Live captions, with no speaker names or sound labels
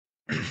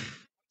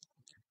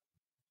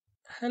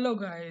Hello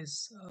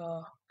guys,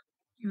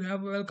 you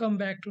have welcome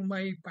back to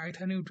my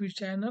Python YouTube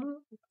channel,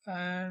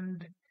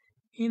 and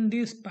in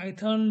this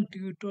Python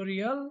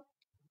tutorial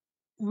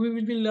we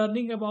will be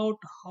learning about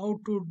how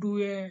to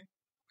do a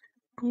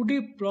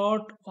 2D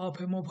plot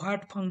of a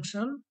Moffat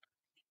function.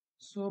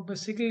 So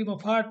basically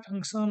Moffat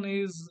function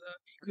is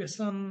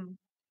equation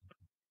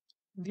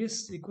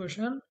this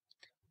equation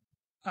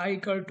I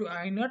equal to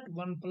I naught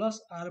 1 plus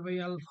r by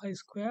alpha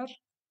square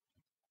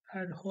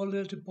and whole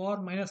raised to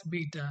power minus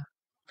beta.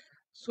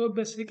 So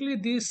basically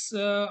this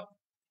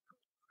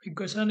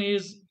equation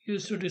is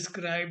used to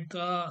describe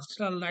the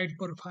stellar light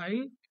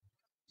profile,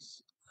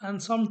 and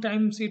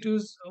sometimes it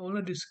is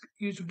only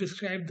used to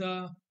describe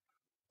the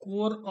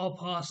core of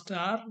a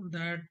star,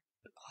 that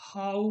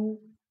how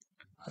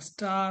a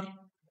star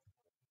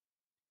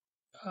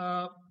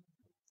uh,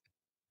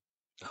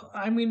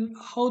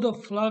 how the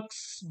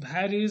flux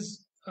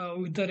varies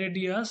with the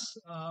radius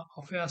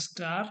of a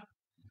star.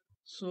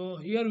 So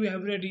here we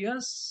have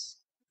radius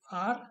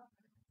r,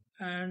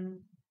 and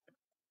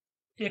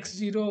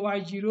x0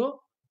 y0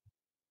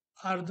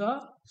 are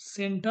the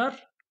center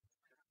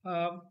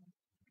uh,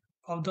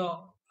 of the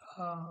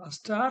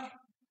star.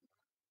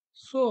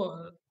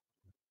 So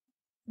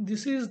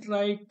this is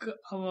like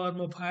our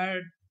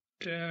Moffat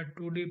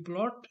 2D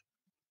plot.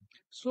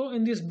 So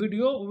in this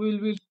video,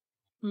 we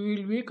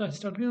will be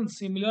constructing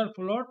similar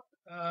plot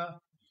uh,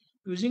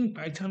 using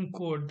Python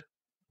code.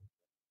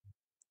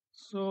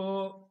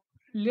 So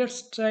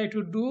let's try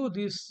to do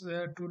this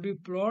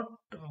 2D plot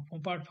of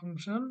Moffat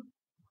function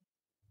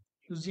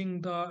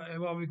using the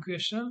above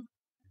equation.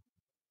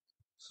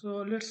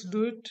 So let's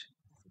do it.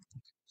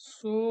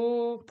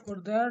 So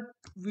for that,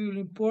 we will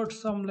import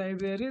some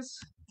libraries.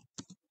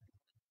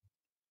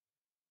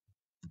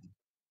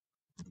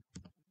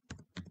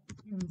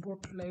 Import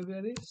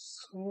libraries.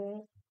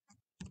 So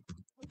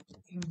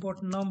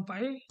import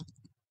numpy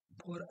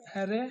for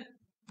array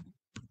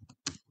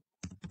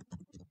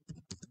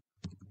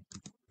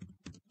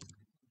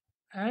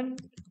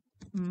and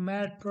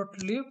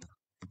matplotlib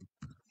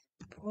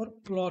for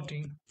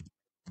plotting.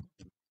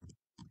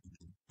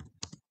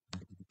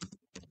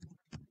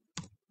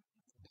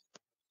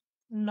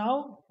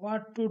 Now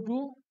what to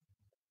do?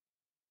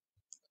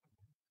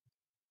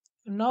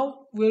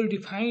 Now we'll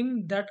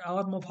define that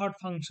our Moffat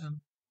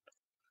function.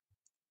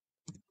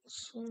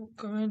 So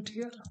comment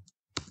here,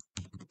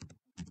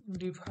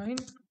 define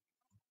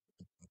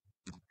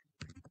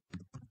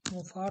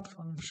Moffat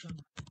function.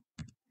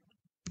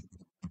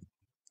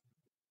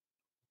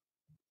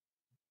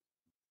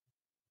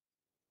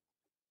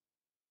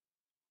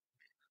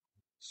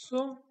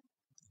 So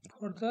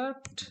for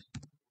that,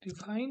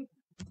 define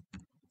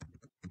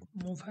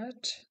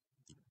Moffat,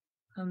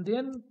 and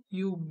then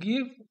you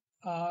give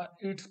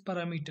its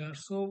parameter.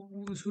 So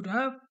we should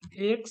have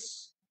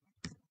x,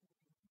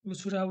 we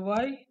should have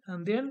y,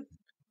 and then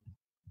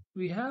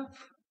we have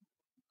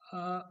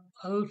uh,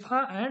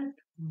 alpha and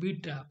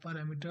beta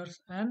parameters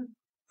and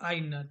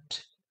I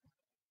naught.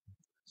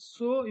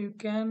 So you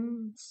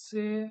can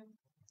say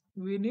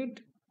we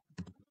need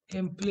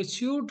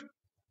amplitude,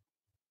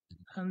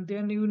 and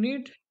then you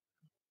need,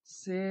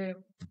 say,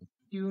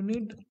 you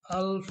need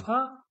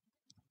alpha,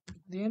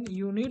 then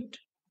you need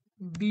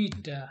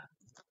beta.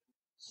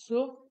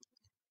 So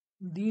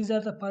these are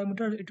the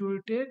parameters it will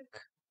take.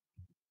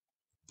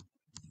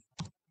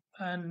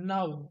 And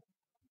now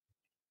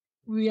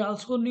we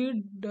also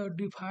need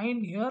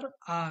define here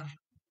r.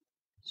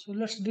 So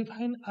let's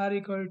define r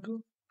equal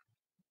to,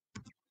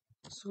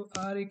 so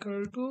r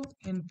equal to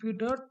np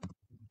dot,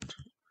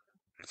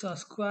 it's a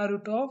square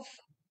root of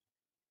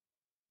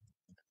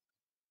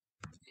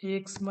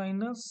x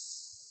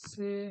minus,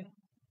 say,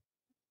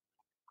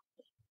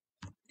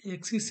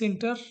 x is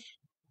center,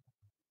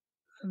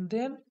 and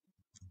then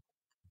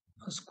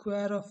a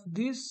square of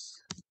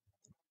this,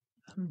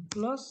 and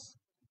plus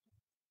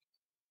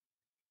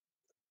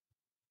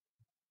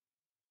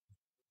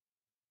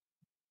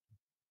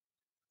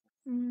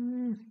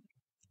mm,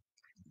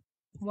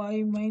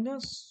 y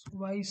minus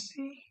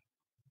yc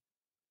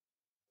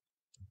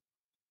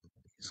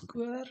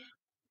square,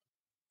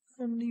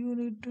 and you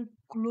need to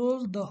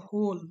close the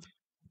hole.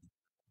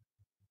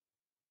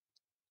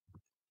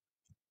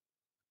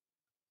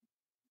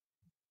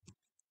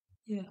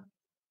 Yeah,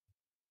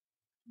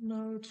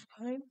 now it's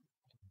fine.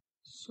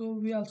 So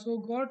we also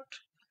got,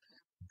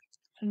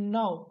 and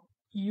now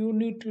you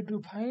need to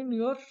define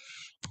your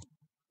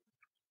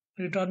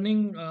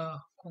returning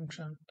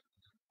function.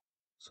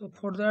 So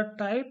for that,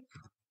 type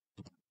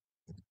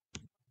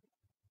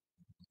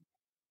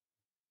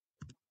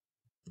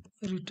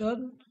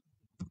return,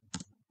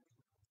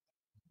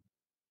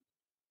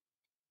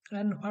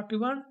 and what you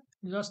want,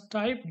 just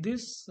type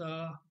this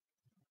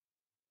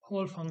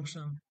whole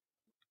function.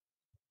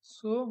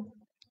 So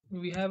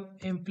we have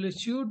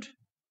amplitude,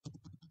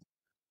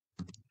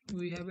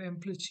 we have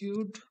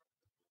amplitude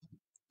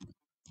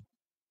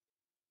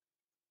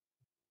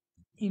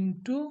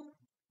into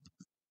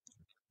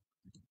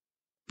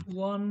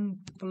 1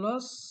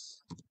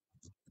 plus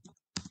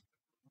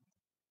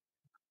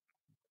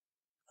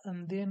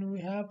and then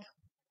we have,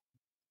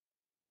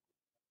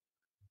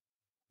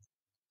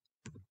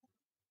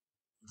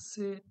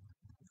 say,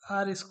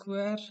 r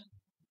square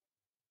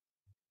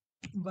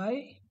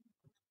by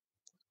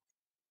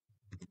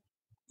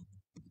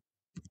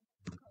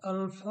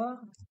alpha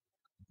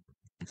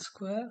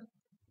square.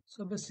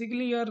 So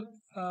basically your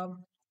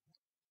um,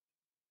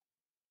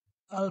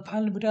 alpha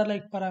and beta are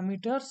like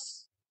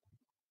parameters,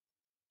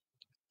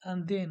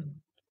 and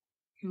then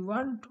you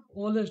want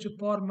all raised to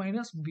power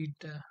minus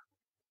beta.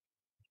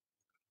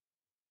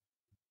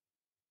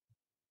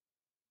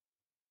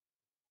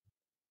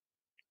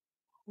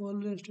 All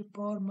raised to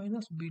power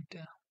minus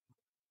beta.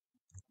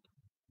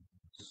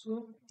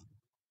 So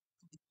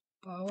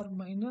power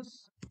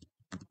minus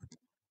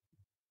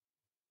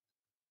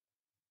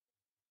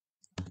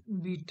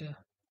beta.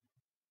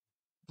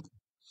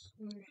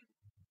 So,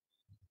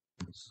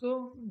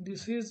 so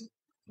this is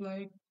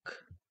like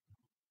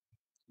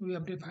we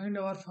have defined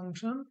our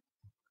function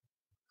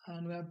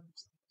and we have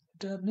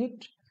done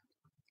it.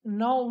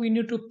 Now we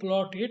need to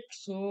plot it.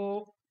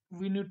 So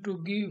we need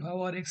to give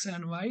our x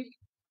and y.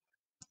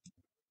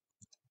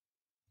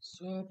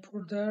 So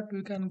for that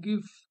we can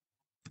give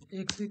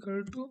x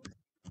equal to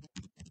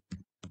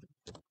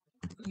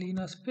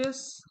linear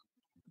space,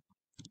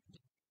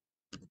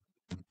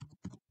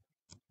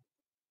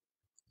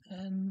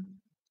 and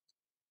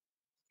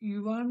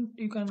you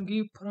can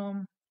give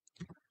from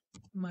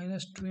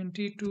minus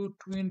 20 to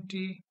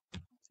 20,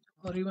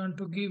 or you want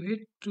to give it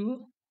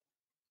to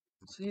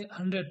say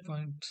 100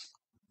 points.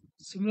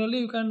 Similarly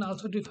you can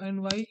also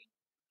define y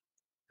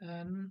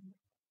and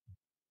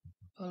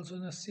also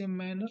in the same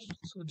manner.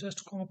 So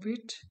just copy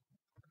it.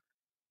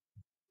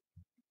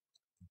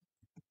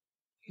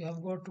 You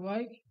have got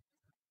y.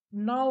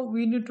 Now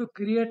we need to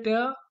create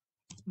a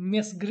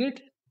mesh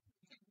grid.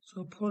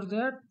 So for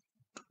that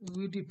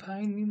we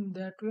define in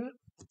that way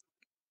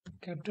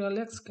capital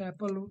X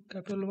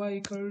capital Y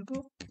equal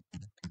to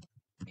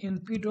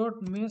np dot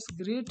mesh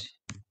grid,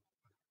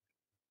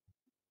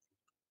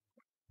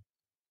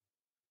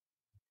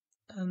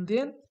 and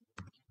then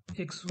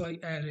xy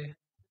array.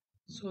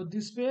 So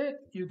this way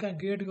you can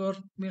get your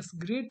mesh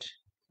grid.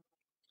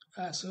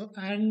 So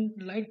and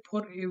like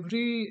for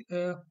every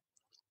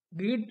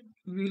grid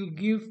will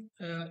give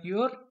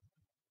your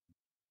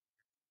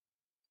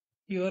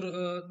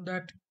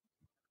that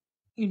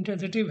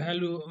intensity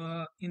value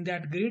in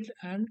that grid,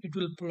 and it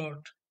will plot.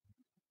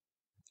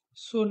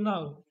 So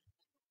now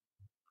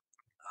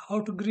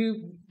how to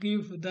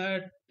give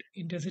that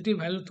intensity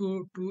value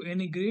to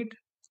any grid?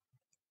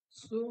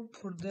 So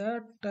for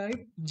that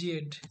type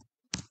z.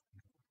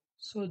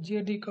 So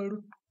z equal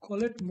to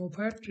call it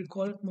Moffat,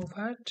 recall it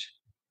Moffat,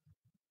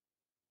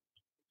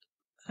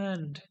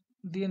 and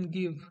then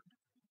give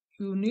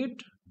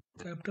unit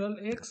capital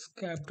X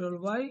capital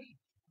Y,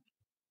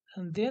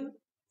 and then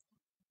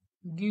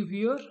give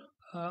your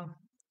uh,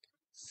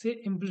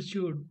 say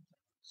amplitude.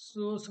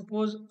 So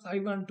suppose I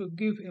want to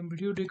give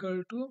amplitude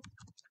equal to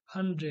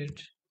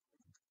 100,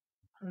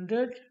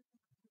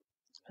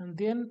 and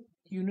then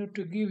you need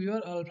to give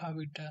your alpha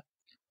beta.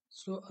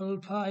 So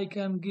alpha I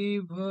can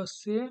give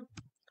say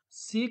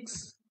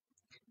 6,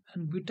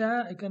 and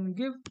beta I can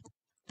give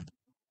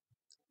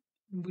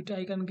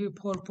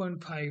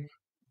 4.5.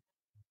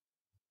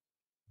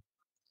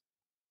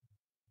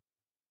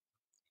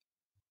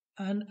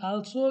 And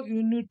also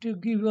you need to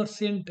give your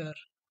center.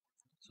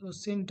 So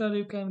center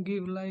you can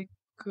give like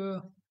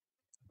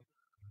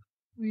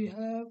we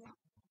have,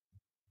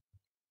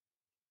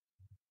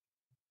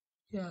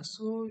 yeah,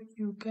 so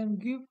you can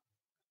give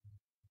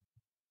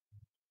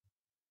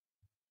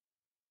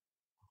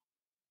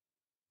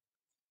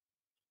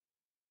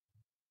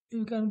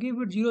it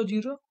 0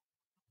 0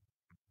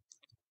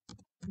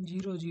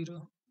 0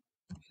 0,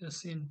 the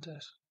center.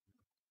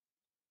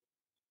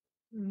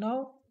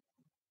 Now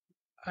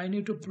I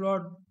need to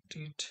plot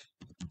it.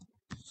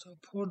 So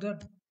for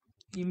that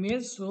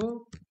image,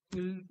 so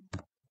we'll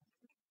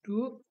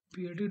do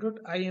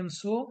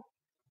plt.imso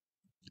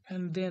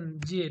and then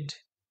z,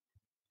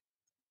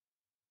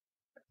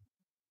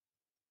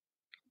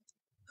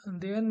 and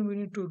then we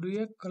need to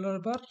do a color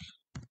bar,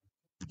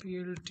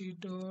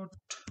 plt.color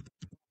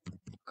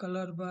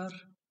bar,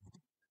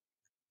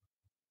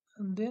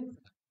 and then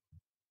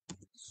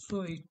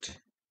show it,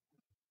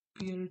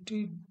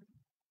 plt.show.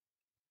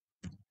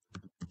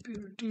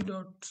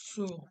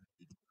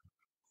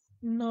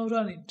 Now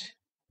run it.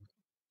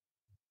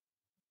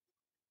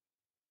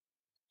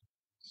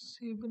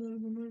 7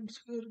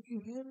 arguments were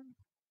given.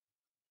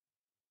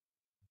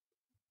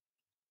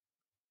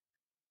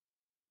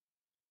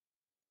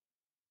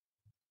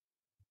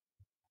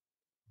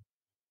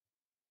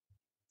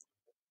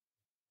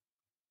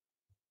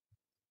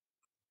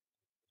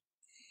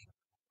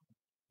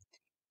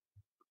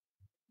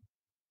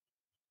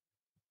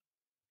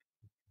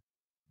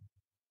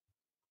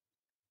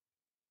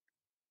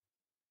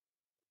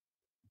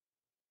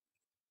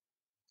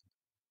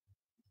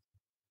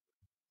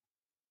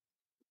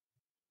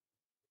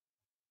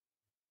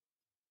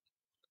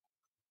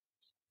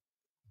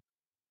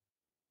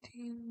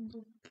 तीन दो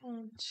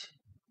पाँच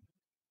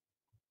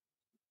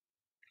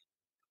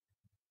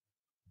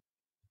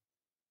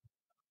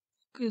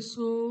Okay,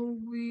 so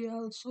we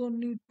also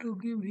need to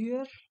give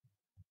here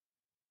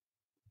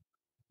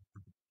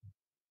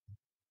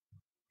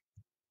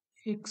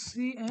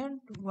xc and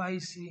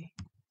yc.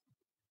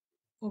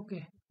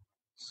 Okay,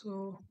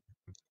 so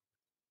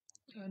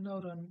now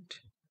run it.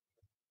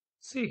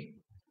 See,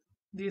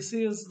 this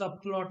is the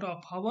plot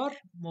of our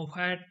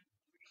Moffat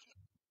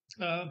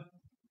uh,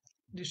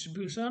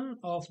 distribution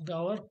of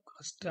our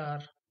star.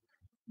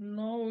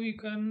 Now we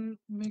can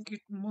make it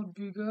more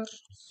bigger.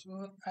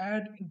 So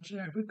add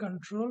traffic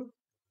control.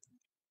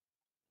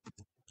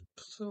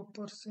 So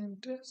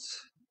percentage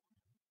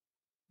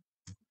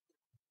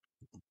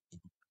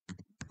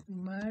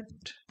mat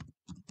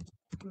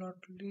plot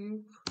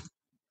leave.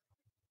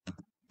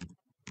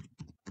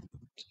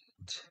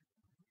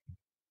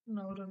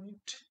 Now run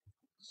it.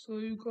 So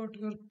you got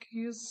your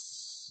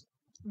keys.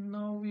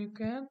 Now you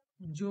can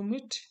zoom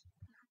it.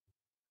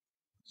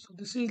 So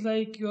this is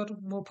like your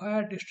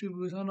Moffat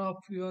distribution of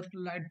your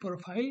light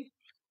profile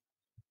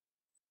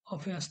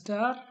of a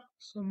star.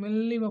 So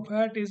mainly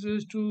Moffat is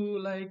used to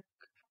like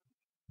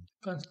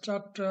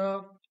construct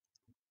a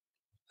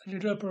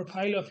little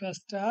profile of a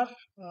star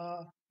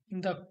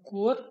in the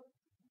core.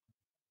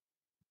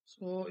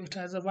 So it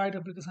has a wide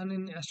application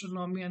in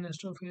astronomy and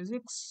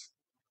astrophysics.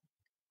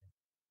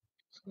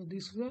 So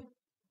this way,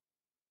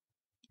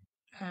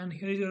 and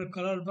here is your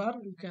color bar.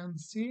 You can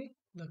see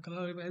the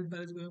color bar is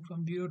going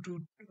from 0 to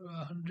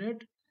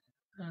 100,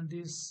 and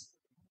this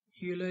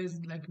yellow is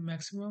like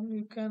maximum.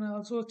 You can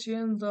also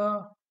change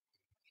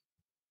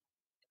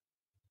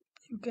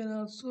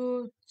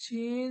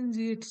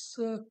its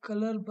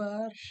color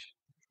bar.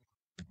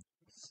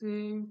 Say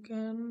you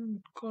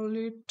can call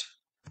it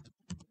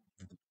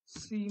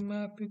C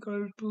map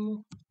equal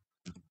to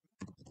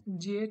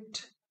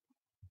jet.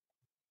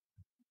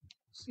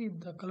 See,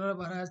 the color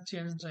bar has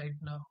changed right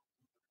now.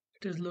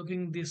 It is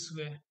looking this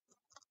way.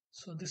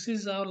 So this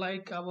is our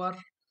like our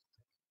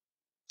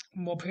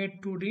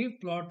Moffat 2D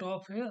plot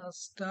of a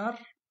star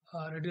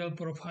radial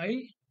profile.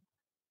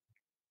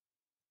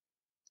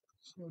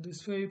 So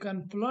this way you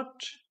can plot.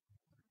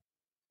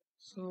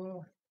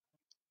 So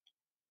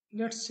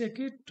let's check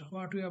it.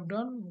 What we have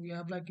done. We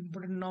have like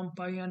imported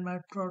numpy and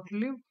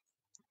matplotlib.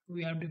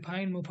 We have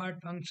defined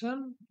Moffat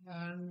function,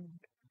 and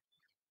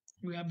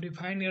we have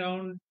defined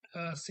around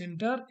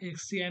center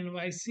xc and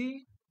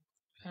yc,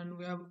 and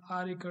we have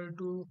r equal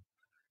to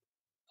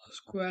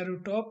square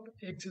root of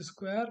x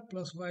square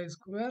plus y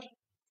square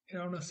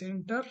around a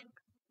center,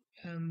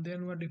 and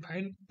then we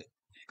define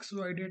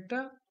xy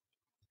data,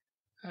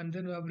 and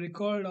then we have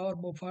recalled our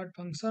Moffat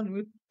function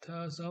with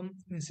some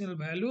initial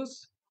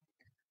values,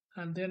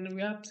 and then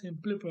we have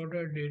simply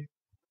plotted it.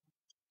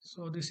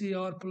 So this is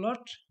our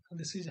plot, and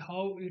this is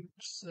how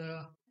it's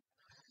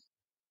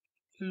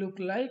look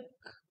like.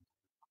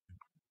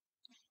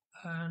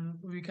 And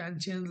we can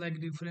change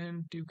like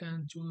different, you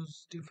can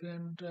choose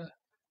different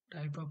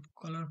type of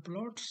color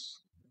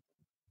plots,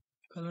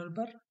 color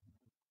bar.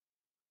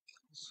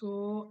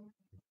 So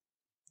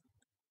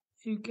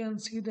you can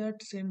see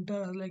that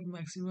center has like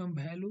maximum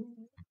value.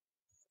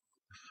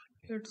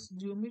 Let's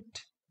zoom it.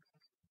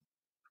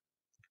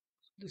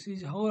 This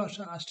is how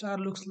a star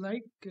looks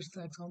like. It's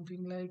like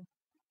something like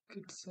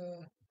it's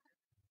a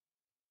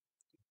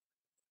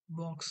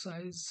box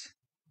size.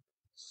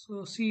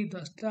 So see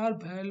the star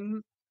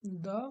value,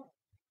 the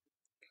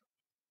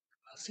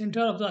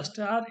center of the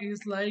star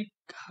is like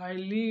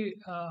highly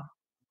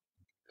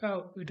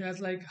it has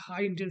like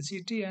high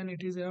intensity, and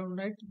it is around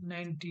like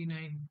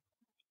 99.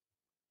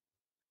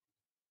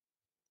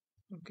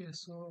 Okay,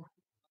 so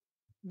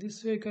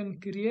this way you can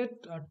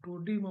create a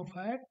 2D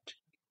Moffat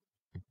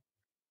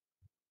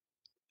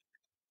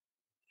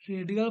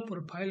radial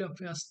profile of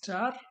a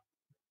star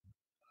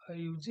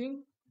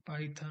using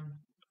Python.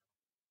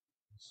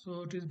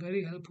 So it is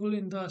very helpful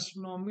in the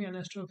astronomy and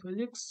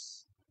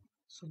astrophysics.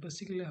 So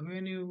basically,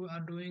 when you are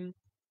doing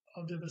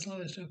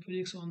observational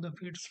astrophysics on the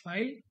FITS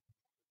file,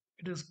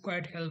 it is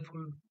quite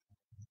helpful.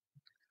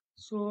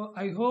 So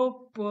I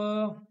hope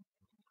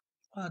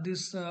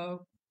this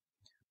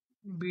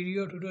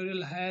video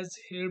tutorial has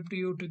helped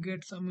you to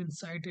get some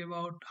insight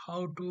about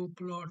how to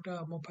plot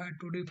a Moffat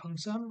 2D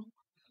function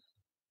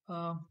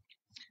uh,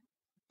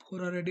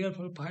 for a radial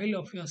profile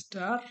of a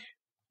star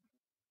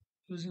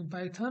using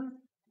Python.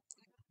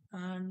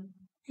 And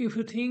if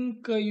you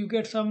think you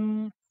get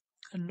some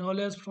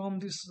knowledge from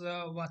this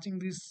watching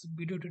this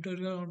video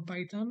tutorial on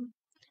Python,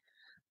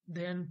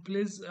 then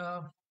please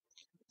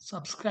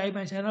subscribe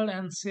my channel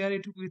and share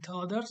it with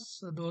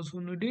others, those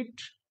who need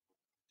it.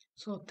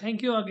 So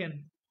thank you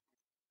again.